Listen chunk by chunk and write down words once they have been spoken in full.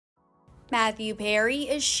Matthew Perry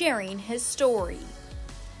is sharing his story.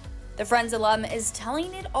 The Friends alum is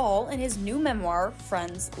telling it all in his new memoir,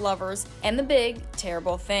 Friends, Lovers, and the Big,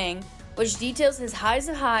 Terrible Thing, which details his highs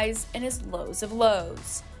of highs and his lows of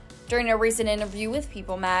lows. During a recent interview with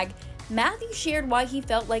People Mag, Matthew shared why he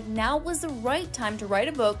felt like now was the right time to write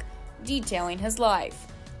a book detailing his life.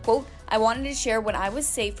 Quote, "I wanted to share when I was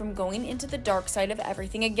safe from going into the dark side of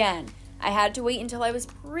everything again. I had to wait until I was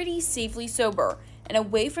pretty safely sober and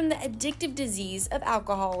away from the addictive disease of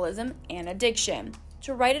alcoholism and addiction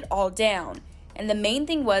to write it all down. And the main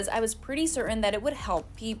thing was I was pretty certain that it would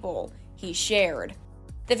help people," he shared.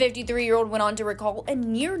 The 53-year-old went on to recall a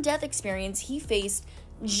near-death experience he faced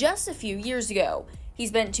just a few years ago. He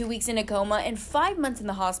spent 2 weeks in a coma and 5 months in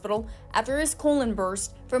the hospital after his colon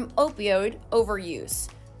burst from opioid overuse.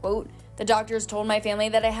 Quote, "The doctors told my family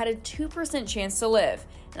that I had a 2% chance to live,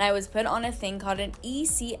 and I was put on a thing called an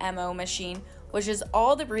ECMO machine, which is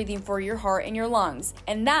all the breathing for your heart and your lungs,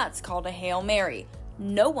 and that's called a Hail Mary.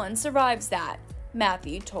 No one survives that,"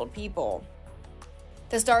 Matthew told People.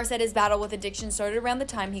 The star said his battle with addiction started around the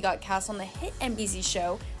time he got cast on the hit NBC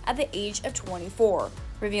show at the age of 24,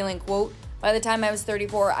 revealing, quote, "By the time I was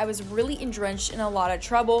 34, I was really entrenched in a lot of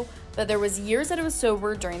trouble, but there was years that I was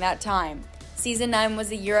sober during that time. Season 9 was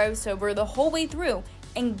the year I was sober the whole way through,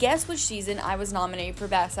 and guess which season I was nominated for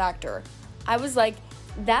Best Actor? I was like,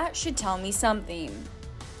 that should tell me something."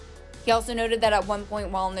 He also noted that at one point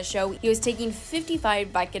while on the show, he was taking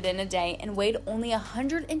 55 Vicodin a day and weighed only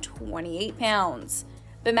 128 pounds.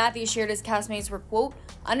 But Matthew shared his castmates were, quote,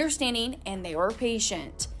 "understanding and they were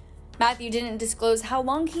patient." Matthew didn't disclose how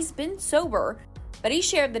long he's been sober, but he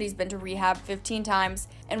shared that he's been to rehab 15 times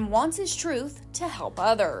and wants his truth to help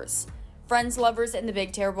others. Friends, Lovers, and the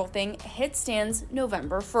Big Terrible Thing hit stands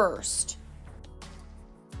November 1st.